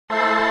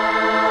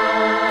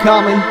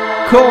Common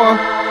Core,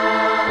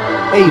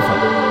 Ava,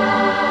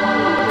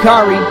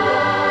 Kari,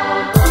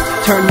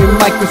 turn your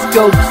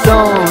microscopes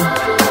on.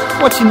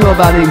 What you know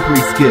about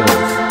inquiry skills?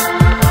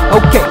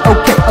 Okay.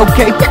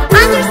 To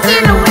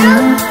understand the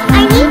world,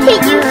 I need to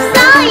use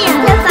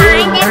science. To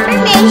find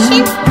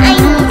information, I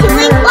need to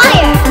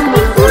inquire.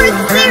 Before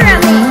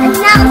experiment,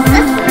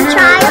 analysis, and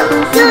trial,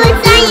 good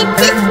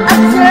scientists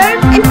observe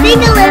and think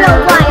a little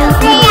while.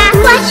 They ask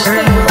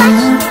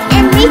questions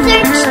and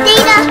research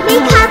data,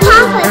 make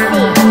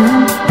hypotheses.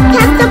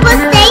 Testable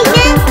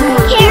statements,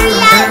 carry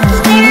out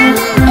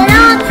experiments and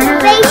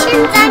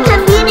observations, and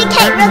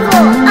communicate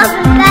results of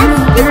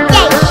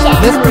investigation.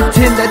 Let's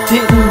pretend that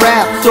didn't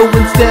rap. So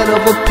instead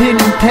of a pen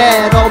and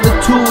pad, all the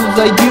tools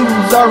I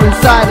use are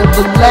inside of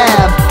the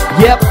lab.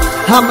 Yep,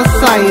 I'm a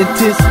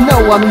scientist, no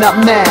I'm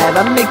not mad.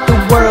 I make the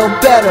world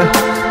better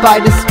by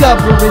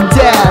discovering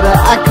data.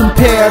 I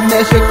compare,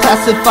 measure,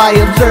 classify,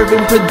 observe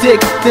and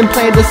predict, then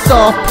plan to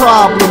solve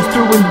problems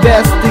through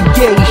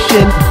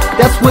investigation.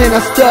 That's when I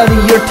study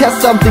or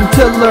test something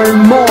to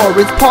learn more.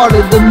 It's part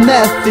of the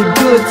method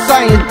good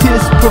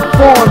scientists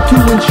perform to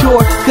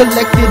ensure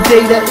collected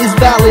data is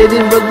valid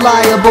and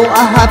reliable.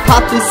 A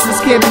hypothesis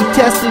can be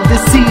tested to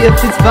see if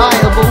it's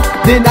viable.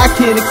 Then I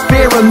can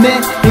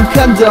experiment and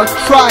conduct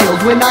trials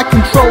when I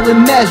control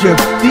and measure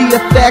the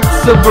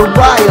effects of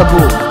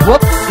variables.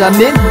 Whoops, I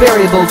meant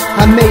variables,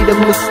 I made a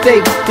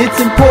mistake.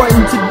 It's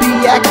important to be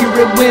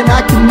accurate when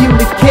I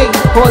communicate,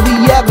 or the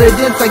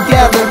evidence I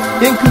gather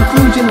and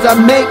conclusions I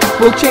make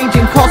will change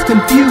and cause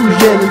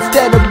confusion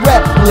instead of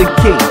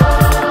replicate.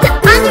 To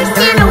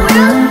understand the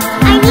world,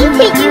 I need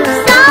to use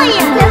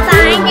science. To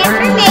find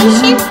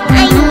information,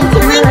 I need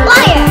to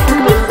inquire.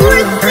 Before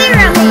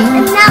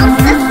experiment,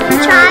 analysis, and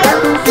trial,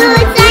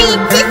 good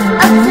scientists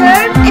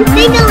observe and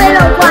think a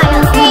little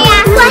while. They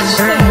ask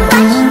questions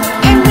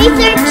and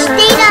research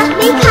data,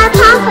 make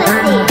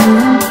hypotheses.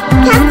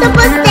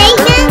 Testable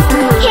statements,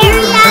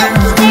 carry out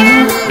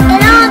experiments and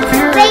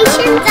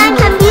observations, and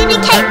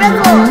communicate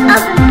results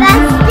of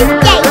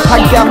investigation. I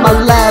got my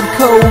lab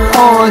coat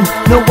on,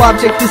 no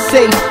object is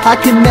safe. I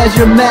can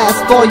measure mass,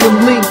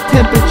 volume, length,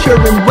 temperature,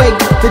 and weight.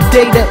 The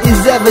data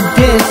is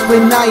evidence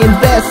when I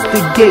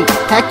investigate.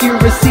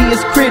 Accuracy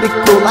is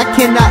critical, I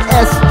cannot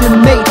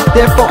estimate.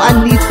 Therefore I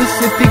need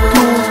specific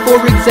tools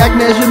for exact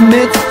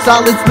measurements.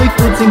 Solids,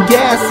 liquids, and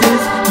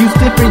gases use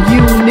different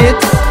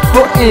units.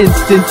 For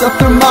instance, a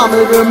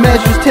thermometer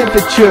measures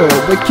temperature,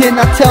 but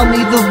cannot tell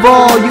me the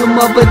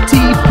volume of a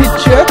tea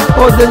pitcher,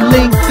 or the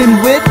length and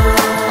width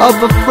of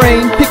a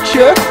frame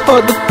picture, or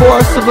the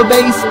force of a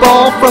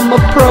baseball from a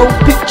pro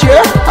pitcher.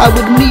 I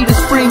would need a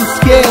spring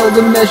scale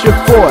to measure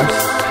force.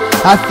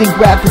 I think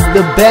rap is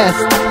the best,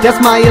 that's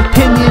my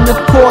opinion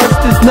of course.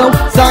 There's no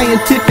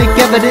scientific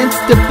evidence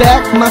to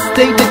back my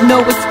statement,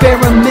 no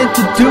experiment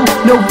to do,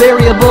 no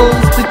variables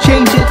to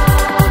change it.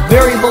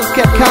 Variables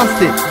kept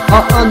constant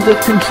are under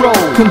control.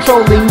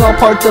 Controlling all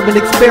parts of an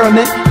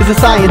experiment is a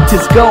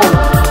scientist's goal.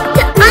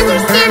 To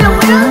understand the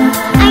world,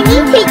 I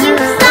need to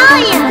use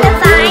science. To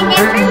find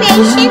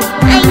information,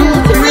 I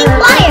need to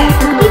inquire.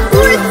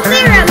 Before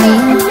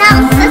experiment,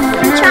 analysis,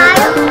 and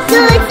trial,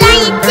 good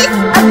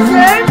scientists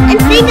observe and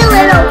think a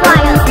little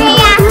while. They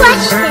ask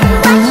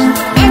questions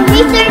and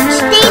research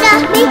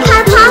data, make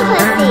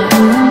hypotheses.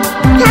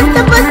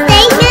 Testable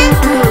statements,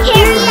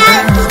 carry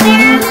out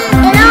experiments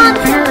and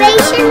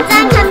observations,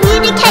 and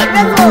communicate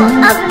results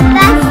of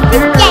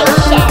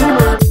investigation.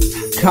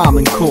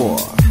 Common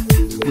Core,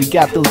 we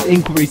got those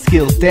inquiry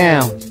skills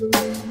down.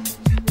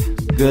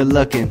 Good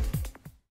looking.